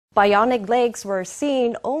Bionic legs were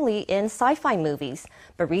seen only in sci-fi movies,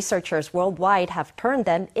 but researchers worldwide have turned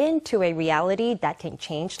them into a reality that can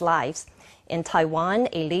change lives. In Taiwan,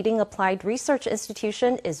 a leading applied research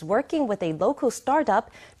institution is working with a local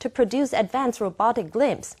startup to produce advanced robotic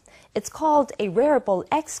limbs. It's called a wearable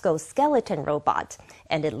exoskeleton robot,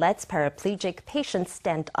 and it lets paraplegic patients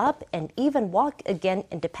stand up and even walk again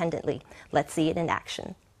independently. Let's see it in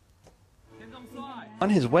action. On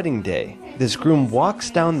his wedding day, this groom walks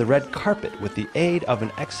down the red carpet with the aid of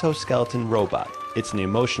an exoskeleton robot. It's an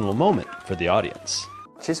emotional moment for the audience.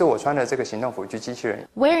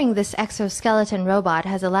 Wearing this exoskeleton robot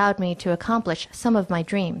has allowed me to accomplish some of my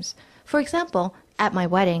dreams. For example, at my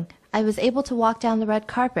wedding, I was able to walk down the red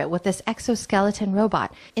carpet with this exoskeleton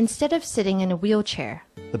robot instead of sitting in a wheelchair.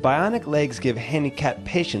 The bionic legs give handicapped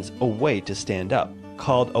patients a way to stand up.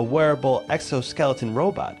 Called a wearable exoskeleton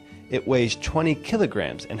robot, it weighs 20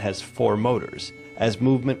 kilograms and has 4 motors. As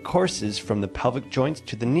movement courses from the pelvic joints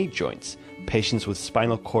to the knee joints, patients with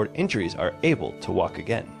spinal cord injuries are able to walk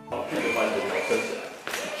again.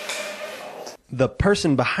 The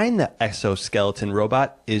person behind the exoskeleton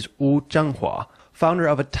robot is Wu Zhenghua, founder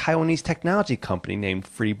of a Taiwanese technology company named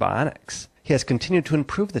Free Bionics. He has continued to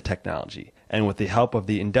improve the technology, and with the help of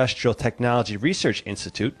the Industrial Technology Research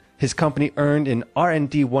Institute, his company earned an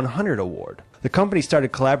R&D 100 award. The company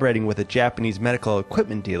started collaborating with a Japanese medical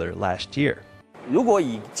equipment dealer last year.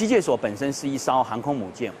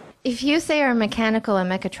 If you say our mechanical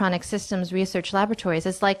and mechatronic systems research laboratories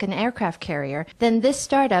is like an aircraft carrier, then this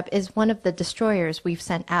startup is one of the destroyers we've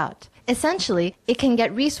sent out. Essentially, it can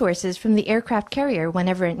get resources from the aircraft carrier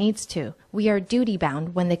whenever it needs to. We are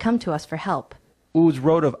duty-bound when they come to us for help. Wu's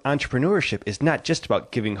road of entrepreneurship is not just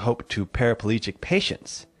about giving hope to paraplegic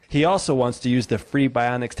patients. He also wants to use the Free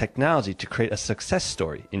Bionics technology to create a success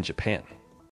story in Japan.